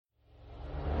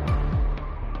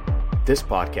This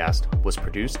podcast was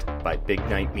produced by Big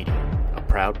Night Media, a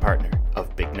proud partner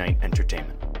of Big Night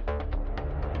Entertainment.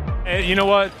 Hey, you know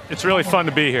what? It's really fun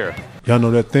to be here. Y'all know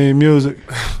that theme music?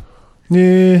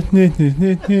 Yeah, yeah, yeah,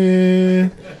 yeah,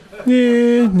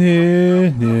 yeah,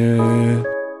 yeah, yeah.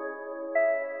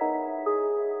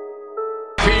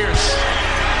 Pierce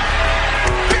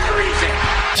buries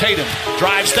it. Tatum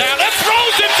drives down and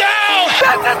throws it down.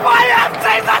 This is my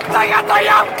end-season thing to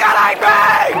you, kidding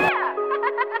me?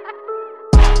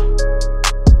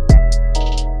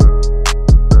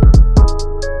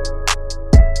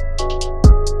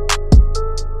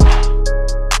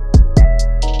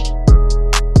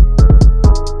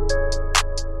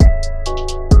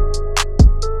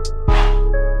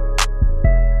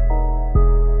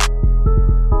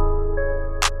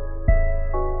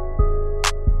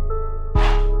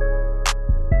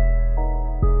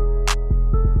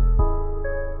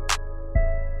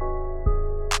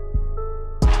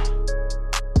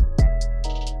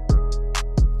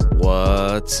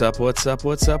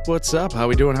 What's up? How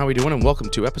we doing? And welcome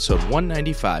to episode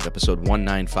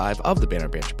 195 of the Banner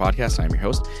Banter podcast. I'm your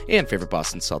host and favorite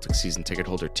Boston Celtics season ticket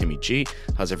holder, Timmy G.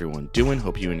 How's everyone doing?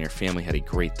 Hope you and your family had a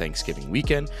great Thanksgiving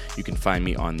weekend. You can find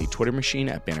me on the Twitter machine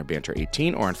at Banner Banter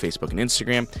 18 or on Facebook and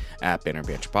Instagram at Banner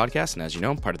Banter Podcast. And as you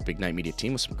know, I'm part of the Big Night Media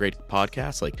team with some great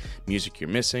podcasts like Music You're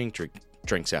Missing,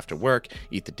 Drinks After Work,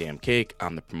 Eat the Damn Cake,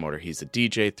 I'm the Promoter, He's the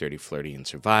DJ, 30 Flirty and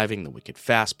Surviving, The Wicked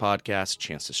Fast Podcast,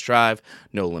 Chance to Strive,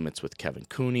 No Limits with Kevin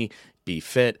Cooney, Be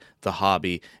Fit, The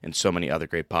Hobby, and so many other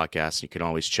great podcasts. You can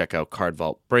always check out Card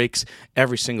Vault Breaks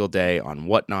every single day on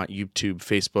Whatnot, YouTube,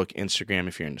 Facebook, Instagram.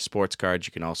 If you're into sports cards,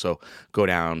 you can also go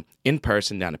down in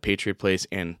person down to Patriot Place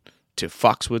and to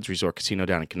Foxwoods Resort Casino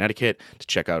down in Connecticut to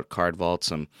check out Card Vault.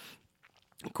 Some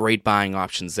great buying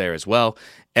options there as well.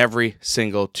 Every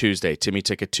single Tuesday, Timmy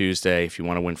Ticket Tuesday. If you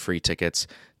want to win free tickets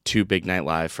to Big Night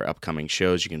Live for upcoming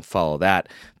shows, you can follow that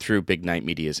through Big Night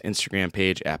Media's Instagram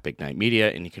page at Big Night Media,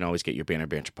 and you can always get your Banner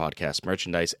Banter podcast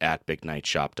merchandise at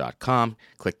bignightshop.com.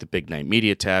 Click the Big Night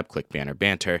Media tab, click Banner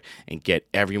Banter, and get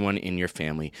everyone in your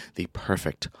family the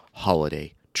perfect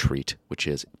holiday treat, which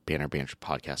is Banner Banter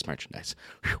podcast merchandise.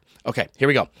 Whew. Okay, here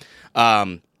we go.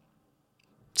 Celtics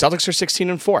are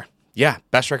 16-4. Yeah,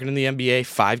 best record in the NBA,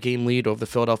 5-game lead over the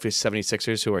Philadelphia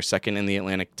 76ers, who are second in the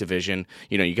Atlantic Division.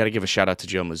 You know, you got to give a shout out to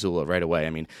Joe Mazzulla right away. I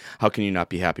mean, how can you not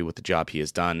be happy with the job he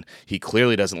has done? He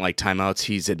clearly doesn't like timeouts.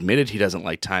 He's admitted he doesn't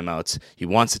like timeouts. He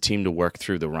wants the team to work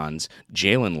through the runs.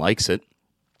 Jalen likes it.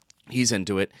 He's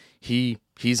into it.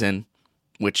 He's in,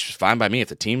 which is fine by me. If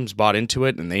the team's bought into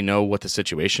it and they know what the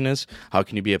situation is, how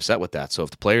can you be upset with that? So if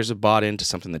the players have bought into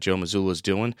something that Joe Mazzulla is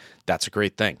doing, that's a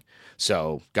great thing.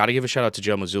 So, got to give a shout out to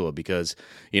Joe Mazzulla because,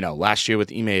 you know, last year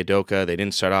with Ime Udoka, they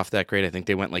didn't start off that great. I think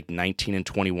they went like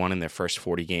 19-21 in their first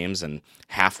 40 games, and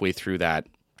halfway through that,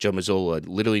 Joe Mazzulla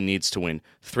literally needs to win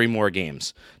 3 more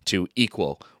games to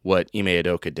equal what Ime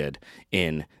Udoka did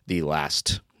in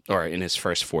in his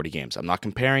first 40 games. I'm not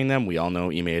comparing them. We all know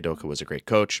Ime Udoka was a great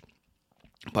coach.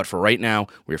 But for right now,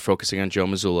 we're focusing on Joe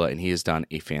Mazzulla, and he has done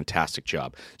a fantastic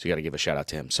job. So you got to give a shout out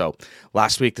to him. So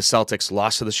last week, the Celtics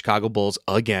lost to the Chicago Bulls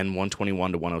again,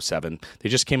 121-107. They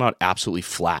just came out absolutely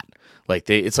flat.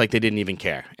 It's like they didn't even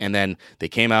care. And then they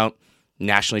came out,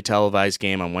 nationally televised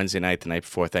game on Wednesday night, the night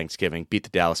before Thanksgiving, beat the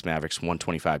Dallas Mavericks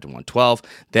 125-112.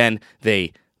 Then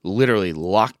they literally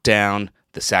locked down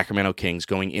the Sacramento Kings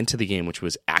going into the game, which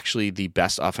was actually the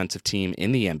best offensive team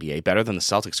in the NBA, better than the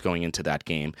Celtics going into that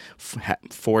game.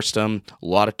 Forced them, a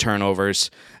lot of turnovers,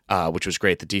 which was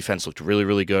great. The defense looked really,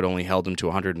 really good, only held them to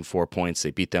 104 points.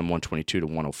 They beat them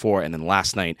 122-104. And then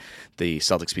last night, the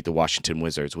Celtics beat the Washington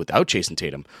Wizards without Jason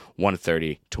Tatum,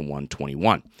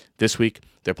 130-121. This week,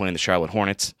 they're playing the Charlotte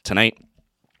Hornets tonight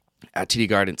at TD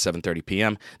Garden at 7:30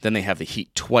 p.m. Then they have the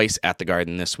Heat twice at the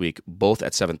Garden this week, both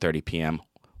at 7:30 p.m.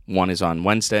 One is on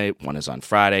Wednesday, one is on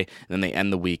Friday, and then they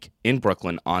end the week in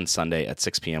Brooklyn on Sunday at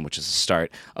 6 p.m., which is the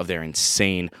start of their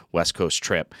insane West Coast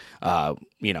trip. To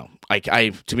be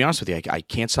honest with you, I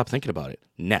can't stop thinking about it.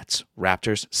 Nets,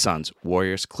 Raptors, Suns,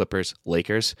 Warriors, Clippers,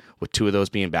 Lakers, with 2 of those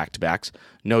being back-to-backs.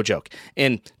 No joke.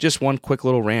 And just one quick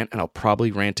little rant, and I'll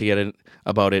probably rant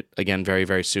about it again very,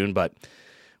 very soon, but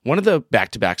one of the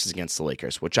back-to-backs is against the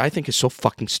Lakers, which I think is so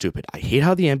fucking stupid. I hate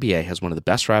how the NBA has one of the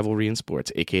best rivalry in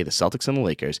sports, aka the Celtics and the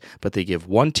Lakers, but they give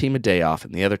one team a day off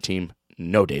and the other team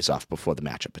no days off before the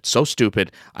matchup. It's so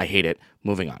stupid. I hate it.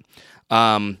 Moving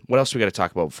on. What else we got to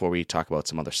talk about before we talk about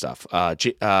some other stuff?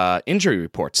 Injury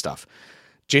report stuff.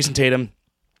 Jason Tatum,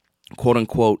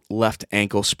 quote-unquote left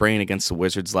ankle sprain against the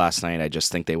Wizards last night. I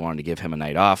just think they wanted to give him a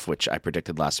night off, which I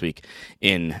predicted last week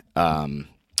in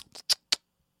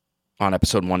on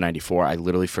episode 194. I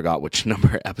literally forgot which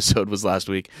number episode was last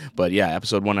week. But yeah,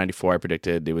 episode 194, I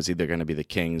predicted it was either going to be the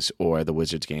Kings or the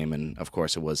Wizards game. And of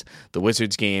course, it was the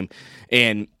Wizards game.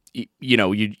 And,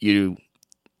 you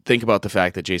think about the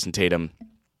fact that Jason Tatum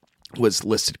was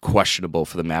listed questionable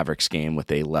for the Mavericks game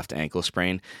with a left ankle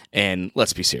sprain. And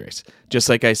let's be serious. Just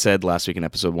like I said last week in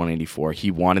episode 184,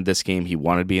 he wanted this game. He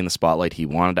wanted to be in the spotlight. He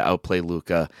wanted to outplay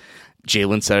Luka.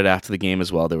 Jalen said it after the game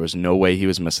as well. There was no way he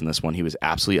was missing this one. He was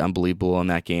absolutely unbelievable in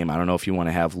that game. I don't know if you want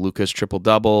to have Luka's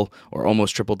triple-double or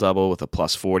almost triple-double with a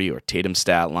plus 40 or Tatum's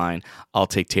stat line. I'll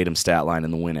take Tatum's stat line in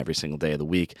the win every single day of the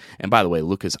week. And by the way,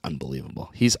 Luka's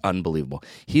unbelievable. He's unbelievable.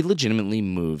 He legitimately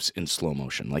moves in slow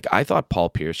motion. Like, I thought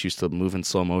Paul Pierce used to move in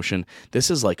slow motion.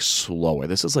 This is like slower.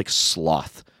 This is like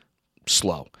sloth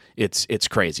slow. It's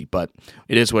crazy, but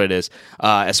it is what it is.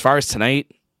 As far as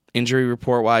tonight, injury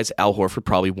report-wise, Al Horford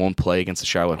probably won't play against the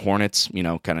Charlotte Hornets.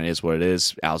 Kind of is what it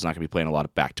is. Al's not going to be playing a lot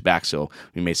of back-to-back, so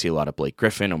we may see a lot of Blake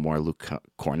Griffin or more Luke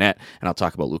Cornett, and I'll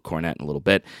talk about Luke Cornett in a little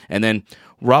bit. And then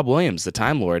Rob Williams, the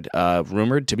Time Lord,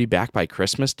 rumored to be back by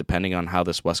Christmas, depending on how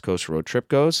this West Coast road trip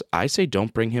goes. I say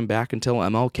don't bring him back until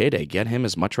MLK Day. Get him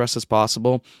as much rest as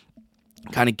possible.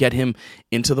 Kind of get him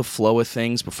into the flow of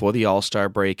things before the All-Star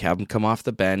break, have him come off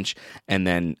the bench, and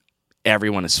then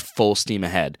everyone is full steam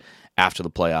ahead after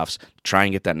the playoffs, try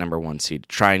and get that number one seed,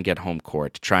 try and get home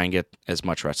court, try and get as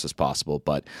much rest as possible.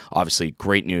 But obviously,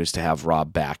 great news to have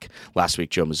Rob back. Last week,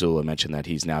 Joe Mazzulla mentioned that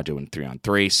he's now doing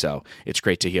 3-on-3, so it's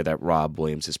great to hear that Rob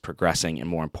Williams is progressing, and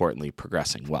more importantly,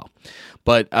 progressing well.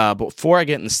 But before I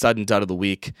get in the stud and dud of the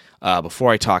week,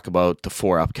 before I talk about the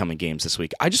 4 upcoming games this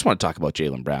week, I just want to talk about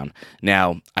Jaylen Brown.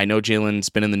 Now, I know Jaylen's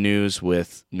been in the news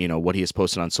with what he has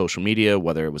posted on social media,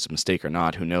 whether it was a mistake or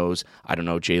not, who knows. I don't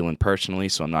know Jaylen personally,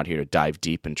 so I'm not here to dive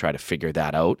deep and try to figure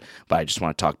that out, but I just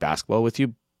want to talk basketball with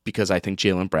you because I think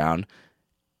Jaylen Brown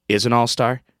is an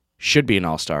all-star, should be an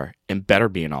all-star, and better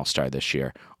be an all-star this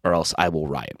year, or else I will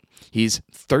riot. He's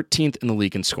 13th in the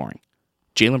league in scoring.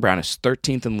 Jaylen Brown is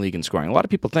 13th in the league in scoring. A lot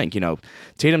of people think,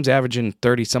 Tatum's averaging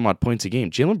 30-some-odd points a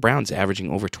game. Jaylen Brown's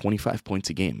averaging over 25 points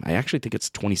a game. I actually think it's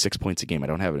 26 points a game. I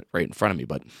don't have it right in front of me,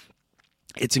 but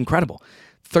it's incredible.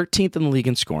 13th in the league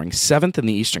in scoring, 7th in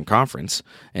the Eastern Conference,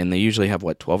 and they usually have,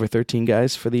 12 or 13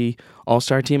 guys for the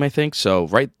All-Star team, I think. So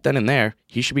right then and there,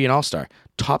 he should be an All-Star.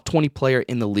 Top 20 player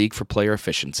in the league for player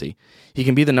efficiency. He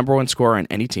can be the number one scorer on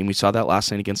any team. We saw that last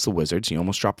night against the Wizards. He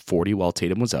almost dropped 40 while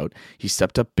Tatum was out. He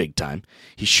stepped up big time.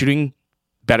 He's shooting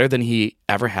better than he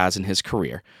ever has in his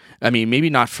career. I mean, maybe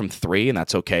not from 3, and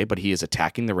that's okay, but he is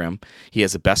attacking the rim. He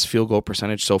has the best field goal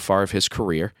percentage so far of his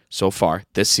career, so far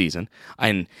this season.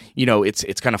 And,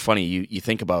 it's kind of funny. You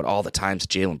think about all the times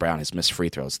Jaylen Brown has missed free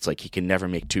throws. It's like he can never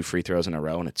make 2 free throws in a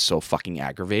row, and it's so fucking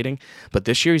aggravating. But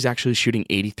this year, he's actually shooting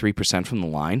 83% from the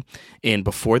line. And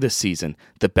before this season,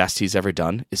 the best he's ever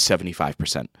done is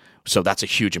 75%. So that's a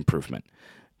huge improvement.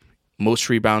 Most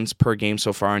rebounds per game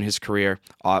so far in his career,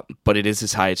 but it is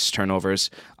his highest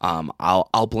turnovers.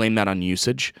 I'll blame that on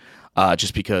usage,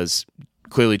 just because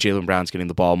clearly Jaylen Brown's getting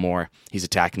the ball more. He's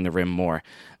attacking the rim more.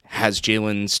 Has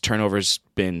Jaylen's turnovers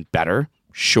been better?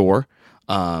 Sure.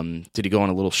 Did he go on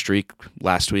a little streak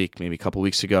last week, maybe a couple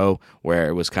weeks ago, where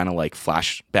it was kind of like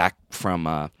flashback from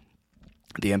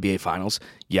the NBA Finals?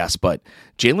 Yes, but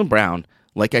Jaylen Brown,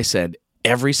 like I said,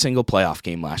 every single playoff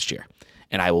game last year,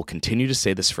 and I will continue to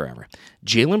say this forever,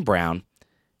 Jaylen Brown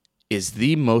is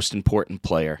the most important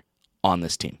player on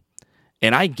this team.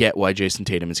 And I get why Jason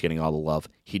Tatum is getting all the love.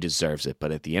 He deserves it.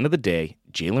 But at the end of the day,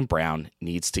 Jaylen Brown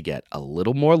needs to get a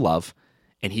little more love,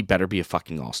 and he better be a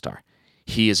fucking all-star.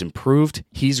 He has improved.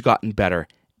 He's gotten better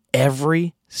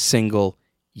every single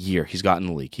year he's gotten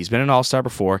in the league. He's been an all-star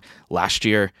before. Last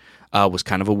year was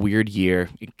kind of a weird year.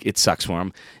 It sucks for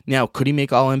him. Now, could he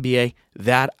make All-NBA?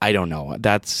 That, I don't know.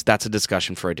 That's a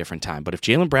discussion for a different time. But if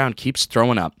Jaylen Brown keeps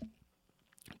throwing up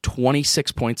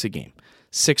 26 points a game,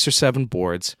 6 or 7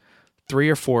 boards, 3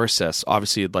 or 4 assists,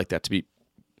 obviously you'd like that to be,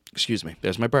 excuse me,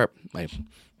 there's my burp, my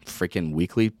freaking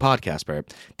weekly podcast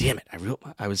burp. Damn it,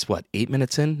 I was 8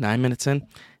 minutes in, 9 minutes in?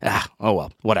 Oh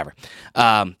well, whatever.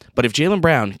 But if Jaylen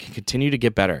Brown can continue to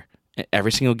get better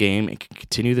every single game and can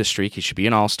continue the streak, he should be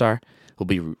an all-star. He'll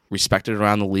be respected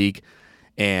around the league.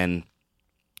 And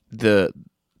the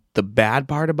bad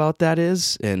part about that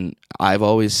is, and I've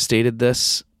always stated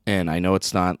this, and I know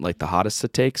it's not like the hottest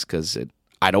it takes because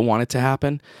I don't want it to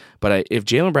happen, but if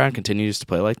Jaylen Brown continues to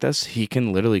play like this, he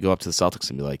can literally go up to the Celtics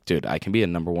and be like, dude, I can be a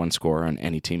number one scorer on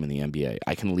any team in the NBA.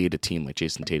 I can lead a team like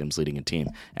Jason Tatum's leading a team,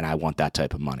 and I want that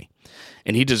type of money.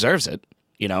 And he deserves it.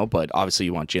 but obviously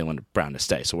you want Jaylen Brown to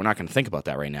stay. So we're not going to think about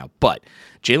that right now. But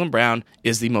Jaylen Brown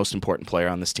is the most important player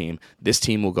on this team. This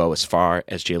team will go as far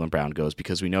as Jaylen Brown goes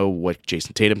because we know what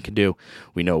Jason Tatum can do.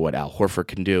 We know what Al Horford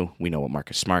can do. We know what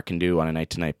Marcus Smart can do on a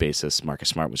night-to-night basis. Marcus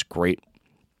Smart was great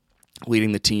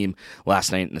leading the team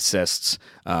last night in assists.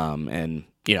 And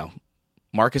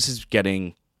Marcus is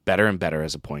getting better and better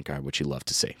as a point guard, which you love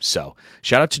to see. So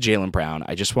shout out to Jaylen Brown.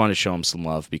 I just wanted to show him some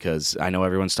love because I know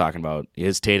everyone's talking about,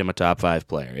 is Tatum a top 5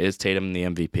 player? Is Tatum the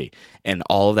MVP? And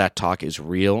all of that talk is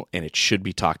real and it should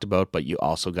be talked about, but you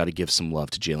also got to give some love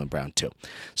to Jaylen Brown too.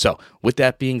 So with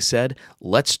that being said,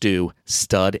 let's do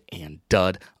stud and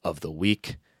dud of the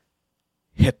week.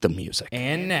 Hit the music.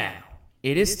 And now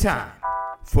it is time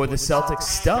for the Celtics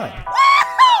stud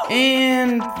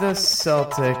and the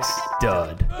Celtics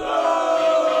dud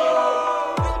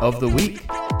of the week.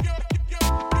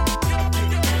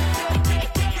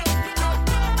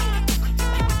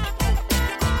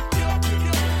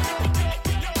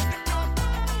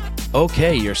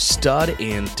 Okay, your stud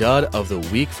and dud of the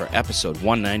week for episode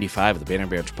 195 of the Banner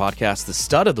Banter podcast. The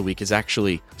stud of the week is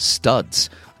actually studs.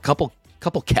 A couple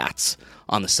cats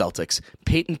on the Celtics.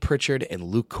 Peyton Pritchard and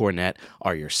Luke Kornet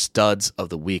are your studs of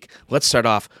the week. Let's start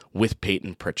off with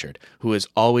Peyton Pritchard, who has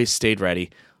always stayed ready.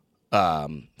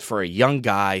 For a young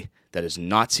guy that has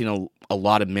not seen a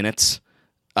lot of minutes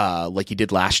like he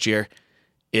did last year,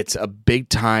 it's a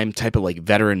big-time type of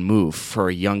veteran move for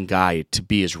a young guy to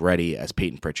be as ready as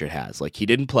Peyton Pritchard has. He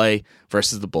didn't play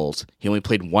versus the Bulls. He only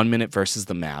played 1 minute versus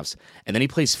the Mavs, and then he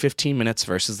plays 15 minutes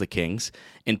versus the Kings.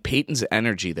 And Peyton's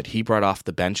energy that he brought off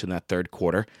the bench in that third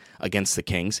quarter against the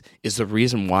Kings is the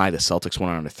reason why the Celtics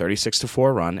went on a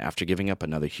 36-4 run after giving up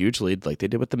another huge lead like they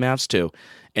did with the Mavs too,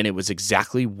 and it was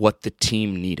exactly what the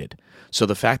team needed. So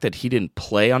the fact that he didn't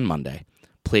play on Monday,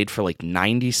 played for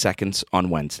 90 seconds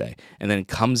on Wednesday, and then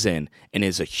comes in and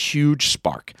is a huge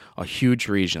spark, a huge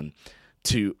reason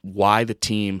to why the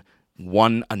team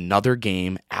won another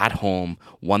game at home,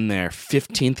 won their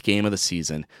 15th game of the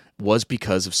season, was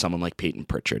because of someone like Peyton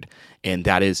Pritchard. And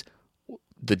that is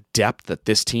the depth that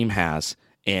this team has,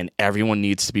 and everyone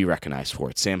needs to be recognized for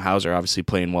it. Sam Hauser obviously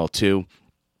playing well too.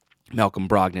 Malcolm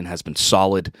Brogdon has been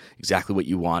solid, exactly what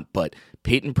you want, but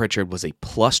Peyton Pritchard was a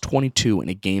plus 22 in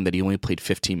a game that he only played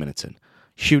 15 minutes in.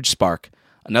 Huge spark.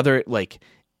 Another,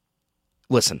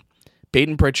 listen,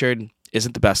 Peyton Pritchard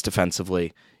isn't the best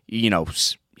defensively. He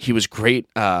was great,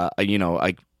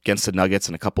 against the Nuggets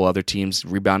and a couple other teams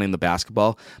rebounding the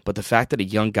basketball, but the fact that a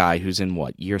young guy who's in,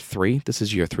 year 3? This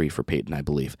is year 3 for Peyton, I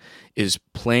believe, is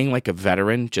playing like a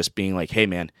veteran, just being like, hey,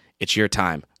 man, it's your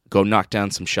time. Go knock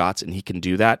down some shots, and he can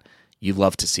do that. You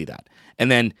love to see that. And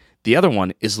then the other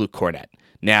one is Luke Kornet.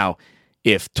 Now,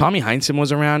 if Tommy Heinsohn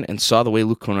was around and saw the way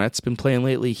Luke Kornet's been playing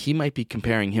lately, he might be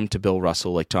comparing him to Bill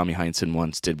Russell like Tommy Heinsohn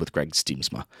once did with Greg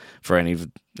Stiemsma. For any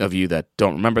of you that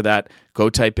don't remember that,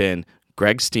 go type in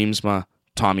Greg Stiemsma,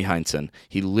 Tommy Heinsohn.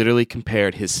 He literally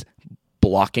compared his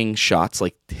blocking shots,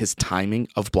 his timing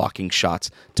of blocking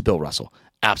shots, to Bill Russell.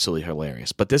 Absolutely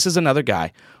hilarious. But this is another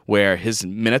guy where his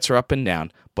minutes are up and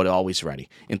down, but always ready.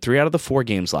 In 3 out of the 4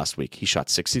 games last week, he shot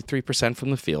 63%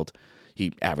 from the field.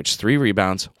 He averaged 3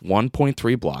 rebounds,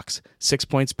 1.3 blocks, 6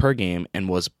 points per game, and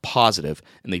was positive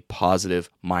in the positive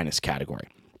minus category.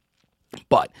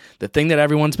 But the thing that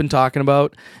everyone's been talking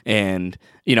about, and,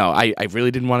 I really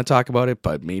didn't want to talk about it,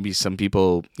 but maybe some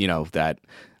people, that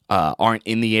aren't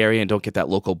in the area and don't get that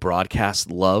local broadcast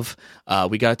love,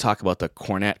 we got to talk about the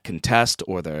Kornet contest,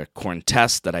 or the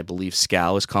Corntest that I believe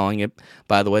Scal is calling it,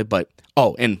 by the way. By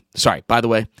the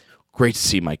way, great to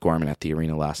see Mike Gorman at the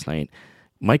arena last night.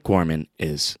 Mike Gorman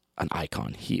is an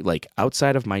icon. He,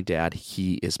 outside of my dad,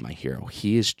 he is my hero.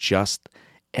 He is just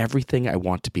everything I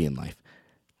want to be in life.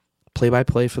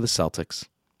 Play-by-play for the Celtics.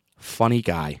 Funny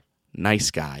guy.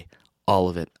 Nice guy. All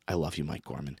of it. I love you, Mike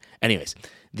Gorman. Anyways,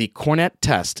 the Kornet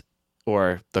test,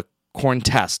 or the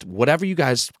Corntest, whatever you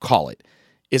guys call it,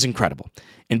 is incredible.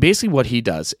 And basically what he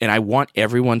does, and I want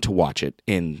everyone to watch it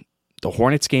in the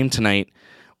Hornets game tonight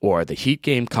or the Heat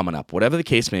game coming up, whatever the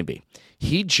case may be,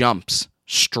 he jumps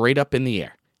straight up in the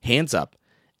air, hands up,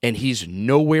 and he's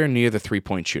nowhere near the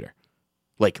three-point shooter.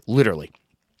 Literally.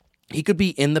 He could be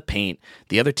in the paint.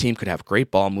 The other team could have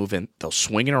great ball movement. They'll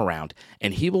swing it around,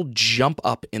 and he will jump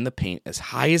up in the paint as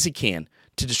high as he can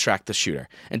to distract the shooter.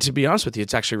 And to be honest with you,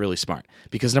 it's actually really smart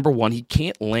because, number one, he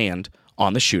can't land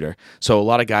on the shooter. So a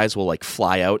lot of guys will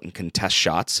fly out and contest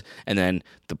shots, and then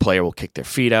the player will kick their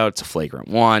feet out. It's a flagrant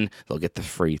one. They'll get the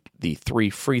 3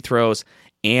 free throws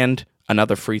and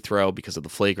another free throw because of the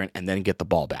flagrant, and then get the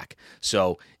ball back.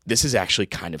 So this is actually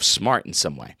kind of smart in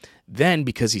some way. Then,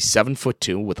 because he's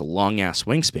 7'2" with a long-ass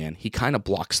wingspan, he kind of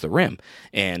blocks the rim.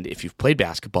 And if you've played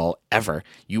basketball ever,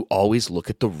 you always look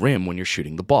at the rim when you're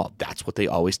shooting the ball. That's what they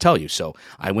always tell you. So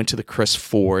I went to the Chris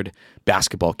Ford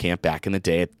basketball camp back in the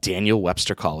day at Daniel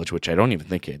Webster College, which I don't even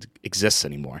think it exists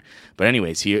anymore. But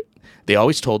anyways, they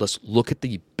always told us, look at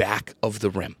the back of the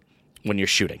rim when you're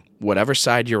shooting, whatever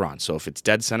side you're on. So if it's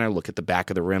dead center, look at the back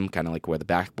of the rim, kind of like where the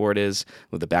backboard is,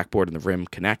 where the backboard and the rim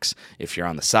connects. If you're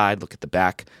on the side, look at the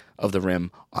back of the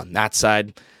rim on that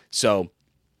side. So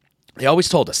they always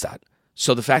told us that.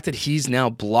 So the fact that he's now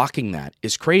blocking that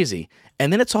is crazy.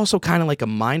 And then it's also kind of like a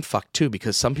mind fuck too,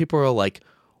 because some people are like,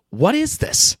 what is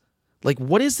this? Like,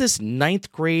 what is this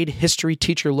 9th grade history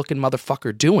teacher looking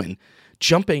motherfucker doing,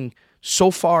 jumping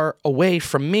so far away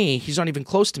from me? He's not even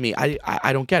close to me.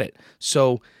 I don't get it.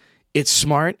 So it's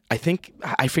smart. I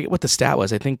forget what the stat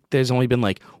was. I think there's only been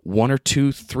like 1 or 2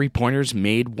 3-pointers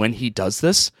made when he does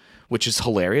this, which is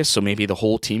hilarious. So maybe the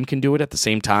whole team can do it at the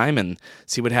same time and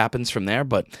see what happens from there.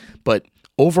 But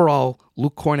overall,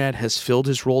 Luke Kornet has filled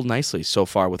his role nicely so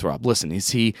far with Rob. Listen,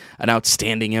 is he an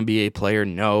outstanding NBA player?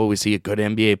 No. Is he a good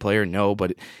NBA player? No.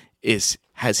 But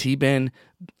has he been,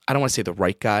 I don't want to say the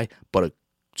right guy, but a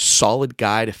solid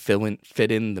guy to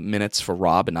fit in the minutes for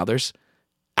Rob and others?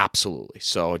 Absolutely.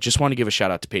 So I just want to give a shout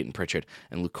out to Peyton Pritchard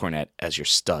and Luke Kornet as your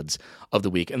studs of the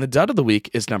week. And the dud of the week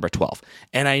is number 12.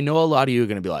 And I know a lot of you are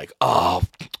going to be like, oh,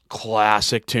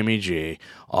 classic Timmy G.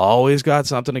 Always got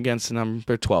something against the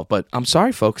number 12. But I'm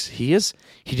sorry, folks. He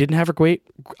didn't have a great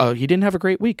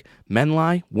week. Men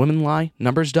lie, women lie,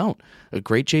 numbers don't. A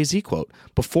great Jay-Z quote.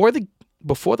 Before the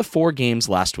 4 games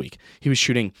last week, he was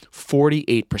shooting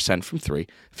 48% from 3,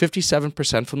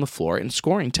 57% from the floor, and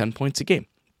scoring 10 points a game.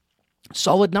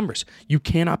 Solid numbers. You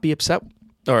cannot be upset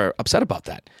about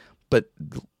that. But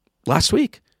last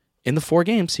week, in the 4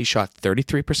 games, he shot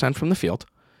 33% from the field,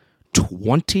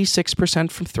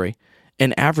 26% from 3,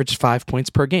 and averaged 5 points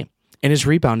per game. And his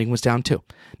rebounding was down too.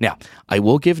 Now, I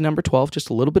will give number 12 just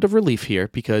a little bit of relief here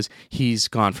because he's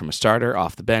gone from a starter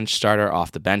off the bench,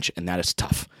 and that is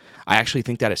tough. I actually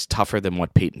think that is tougher than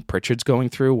what Peyton Pritchard's going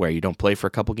through, where you don't play for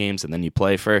a couple games and then you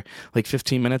play for like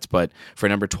 15 minutes. But for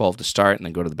number 12 to start and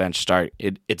then go to the bench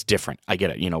it's different. I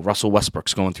get it. You know, Russell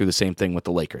Westbrook's going through the same thing with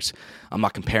the Lakers. I'm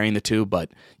not comparing the two,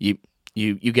 but you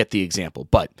get the example.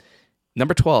 But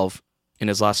number 12, in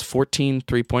his last 14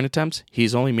 3-point attempts,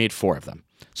 he's only made 4 of them.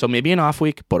 So maybe an off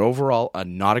week, but overall,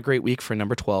 not a great week for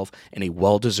number 12 and a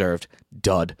well-deserved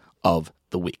dud of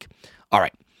the week. All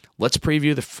right. Let's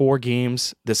preview the 4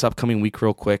 games this upcoming week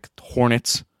real quick.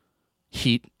 Hornets,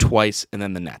 Heat twice, and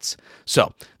then the Nets.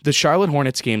 So the Charlotte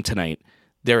Hornets game tonight,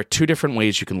 there are 2 different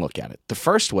ways you can look at it. The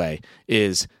first way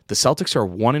is the Celtics are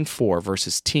 1-4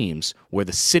 versus teams where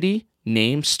the city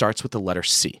name starts with the letter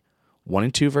C.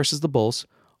 1-2 versus the Bulls,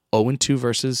 0-2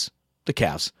 versus the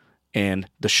Cavs, and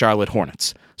the Charlotte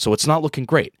Hornets. So it's not looking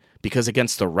great because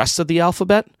against the rest of the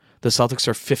alphabet, the Celtics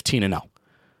are 15-0.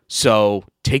 So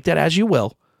take that as you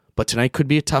will. But tonight could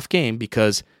be a tough game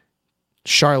because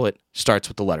Charlotte starts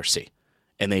with the letter C.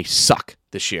 And they suck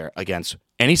this year against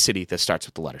any city that starts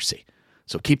with the letter C.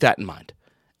 So keep that in mind.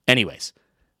 Anyways,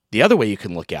 the other way you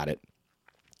can look at it,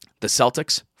 the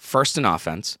Celtics, first in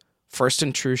offense, first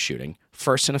in true shooting,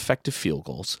 first in effective field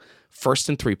goals, first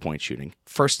in 3-point shooting,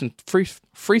 first in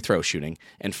free throw shooting,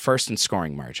 and first in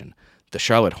scoring margin. The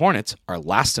Charlotte Hornets are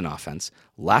last in offense,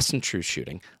 last in true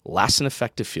shooting, last in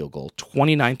effective field goal,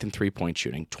 29th in 3-point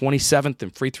shooting, 27th in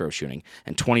free throw shooting,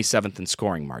 and 27th in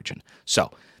scoring margin. So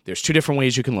there's 2 different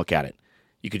ways you can look at it.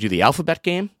 You could do the alphabet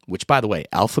game, which, by the way,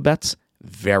 alphabet's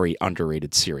very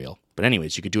underrated cereal. But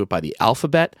anyways, you could do it by the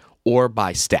alphabet or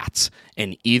by stats.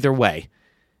 And either way,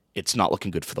 it's not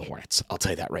looking good for the Hornets. I'll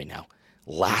tell you that right now.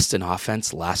 Last in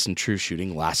offense, last in true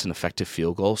shooting, last in effective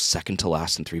field goal, second to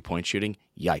last in 3-point shooting.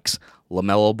 Yikes.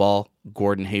 LaMelo Ball,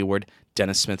 Gordon Hayward,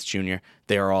 Dennis Smith Jr.,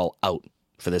 they are all out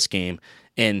for this game.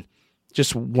 And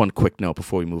just one quick note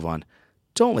before we move on.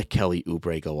 Don't let Kelly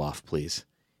Oubre go off, please.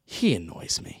 He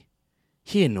annoys me.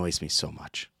 He annoys me so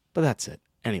much. But that's it.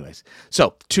 Anyways,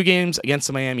 so 2 games against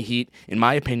the Miami Heat, in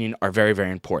my opinion, are very,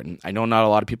 very important. I know not a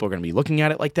lot of people are going to be looking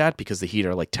at it like that because the Heat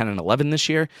are like 10-11 this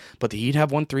year, but the Heat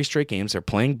have won 3 straight games. They're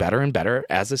playing better and better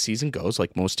as the season goes,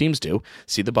 like most teams do.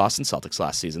 See the Boston Celtics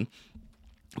last season.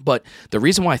 But the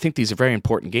reason why I think these are very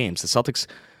important games,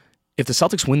 if the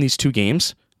Celtics win these 2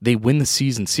 games, they win the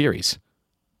season series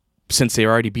since they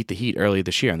already beat the Heat earlier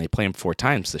this year, and they play them 4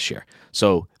 times this year.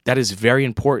 So that is very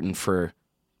important for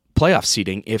playoff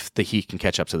seeding if the Heat can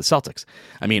catch up to the Celtics.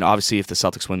 I mean, obviously, if the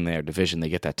Celtics win their division, they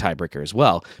get that tiebreaker as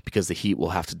well, because the Heat will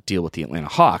have to deal with the Atlanta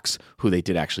Hawks, who they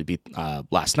did actually beat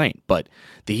last night. But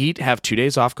the Heat have 2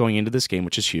 days off going into this game,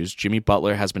 which is huge. Jimmy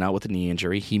Butler has been out with a knee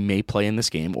injury. He may play in this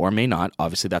game or may not.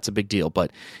 Obviously, that's a big deal.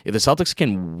 But if the Celtics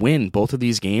can win both of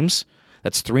these games,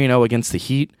 that's 3-0 against the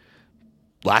Heat,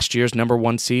 last year's number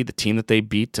 1 seed, the team that they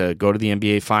beat to go to the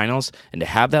NBA Finals, and to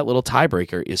have that little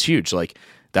tiebreaker is huge. Like,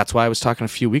 that's why I was talking a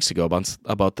few weeks ago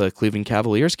about the Cleveland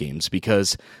Cavaliers games,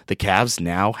 because the Cavs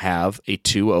now have a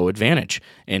 2-0 advantage.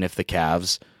 And if the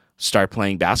Cavs start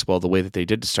playing basketball the way that they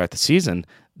did to start the season,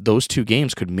 those 2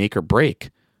 games could make or break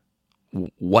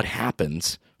what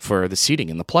happens for the seeding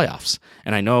in the playoffs.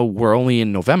 And I know we're only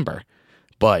in November,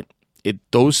 but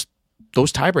those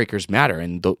tiebreakers matter,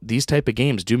 and these type of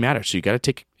games do matter. So you got to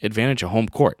take advantage of home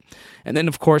court. And then,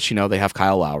 of course, they have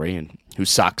Kyle Lowry, who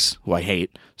sucks, who I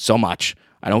hate so much.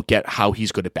 I don't get how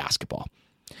he's good at basketball.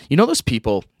 Those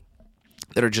people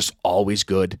that are just always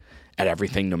good at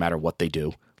everything, no matter what they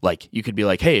do. Like, you could be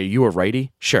like, hey, are you a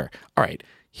righty? Sure. All right,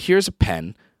 here's a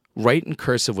pen. Write in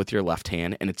cursive with your left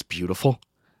hand, and it's beautiful,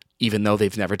 even though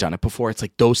they've never done it before. It's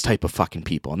like those type of fucking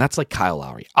people. And that's like Kyle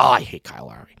Lowry. Oh, I hate Kyle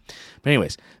Lowry. But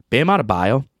anyways, Bam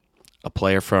Adebayo, a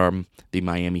player from the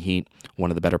Miami Heat,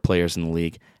 one of the better players in the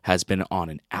league, has been on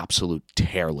an absolute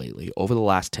tear lately. Over the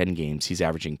last 10 games, he's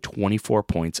averaging 24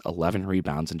 points, 11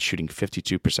 rebounds, and shooting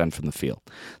 52% from the field.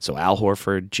 So Al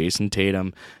Horford, Jason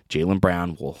Tatum, Jaylen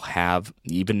Brown will have,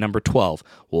 even number 12,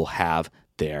 will have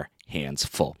their hands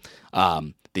full.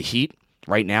 The Heat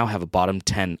right now have a bottom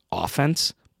 10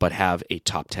 offense, but have a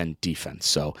top 10 defense.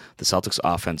 So the Celtics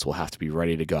offense will have to be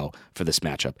ready to go for this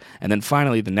matchup. And then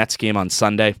finally, the Nets game on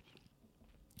Sunday.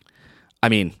 I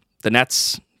mean, the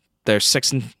Nets, they're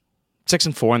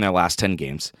 6-4 in their last 10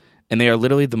 games, and they are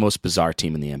literally the most bizarre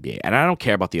team in the NBA. And I don't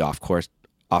care about the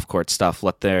off-court stuff.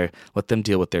 Let them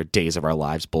deal with their days of our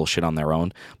lives bullshit on their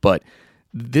own. But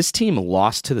this team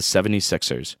lost to the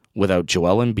 76ers without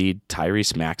Joel Embiid,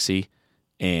 Tyrese Maxey,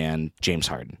 and James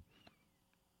Harden.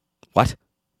 What?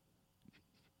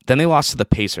 Then they lost to the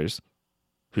Pacers,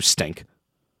 who stink.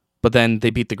 But then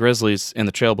they beat the Grizzlies and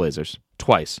the Trailblazers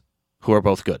twice, who are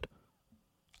both good.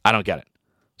 I don't get it.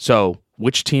 So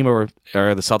which team are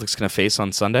the Celtics going to face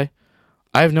on Sunday?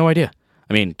 I have no idea.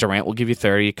 I mean, Durant will give you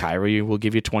 30, Kyrie will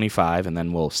give you 25, and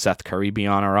then will Seth Curry be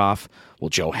on or off? Will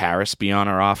Joe Harris be on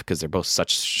or off, because they're both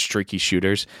such streaky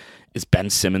shooters? Is Ben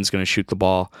Simmons going to shoot the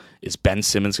ball? Is Ben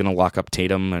Simmons going to lock up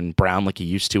Tatum and Brown like he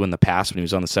used to in the past when he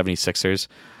was on the 76ers?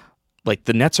 Like,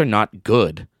 the Nets are not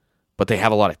good, but they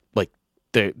have a lot of, like,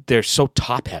 they're so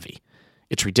top-heavy.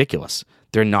 It's ridiculous.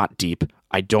 They're not deep.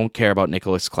 I don't care about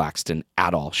Nicholas Claxton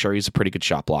at all. Sure, he's a pretty good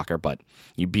shot blocker, but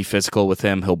you be physical with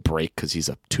him, he'll break because he's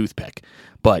a toothpick.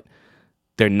 But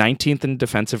they're 19th in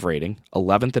defensive rating,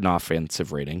 11th in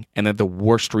offensive rating, and they're the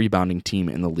worst rebounding team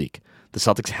in the league. The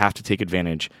Celtics have to take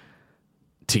advantage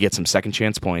to get some second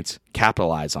chance points,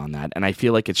 capitalize on that. And I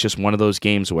feel like it's just one of those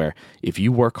games where if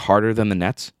you work harder than the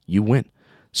Nets, you win.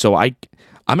 So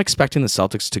I'm expecting the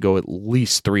Celtics to go at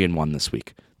least 3-1 this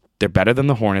week. They're better than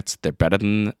the Hornets. They're better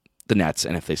than the Nets.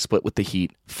 And if they split with the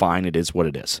Heat, fine, it is what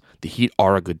it is. The Heat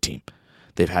are a good team.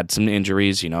 They've had some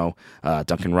injuries,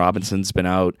 Duncan Robinson's been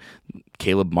out.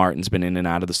 Caleb Martin's been in and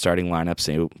out of the starting lineup.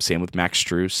 Same with Max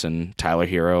Strus and Tyler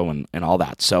Hero and all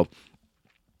that. So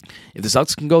if the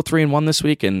Celtics can go 3-1 this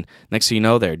week, and next thing you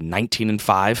know, they're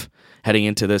 19-5 heading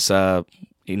into this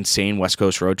insane West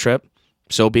Coast road trip,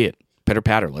 so be it. Pitter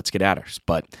patter, let's get at her.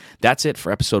 But that's it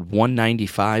for episode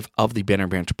 195 of the Banner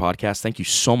Banter podcast. Thank you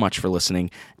so much for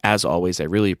listening. As always, I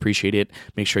really appreciate it.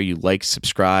 Make sure you like,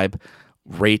 subscribe,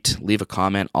 rate, leave a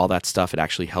comment, all that stuff. It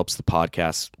actually helps the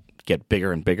podcast get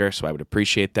bigger and bigger, so I would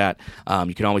appreciate that.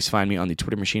 You can always find me on the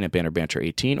Twitter machine at Banner Banter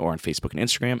 18 or on Facebook and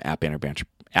Instagram at Banner Banter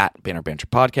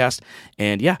Podcast.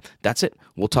 And yeah, that's it.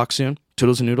 We'll talk soon.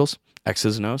 Toodles and noodles,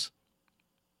 X's and O's.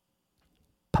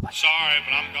 Bye-bye. Sorry,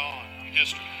 but I'm gone. I'm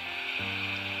history.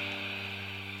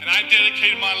 And I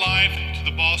dedicated my life to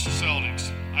the Boston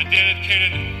Celtics. I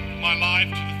dedicated my life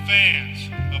to the fans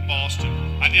of Boston.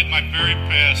 I did my very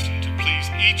best to please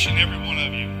each and every one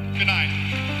of you. Good night.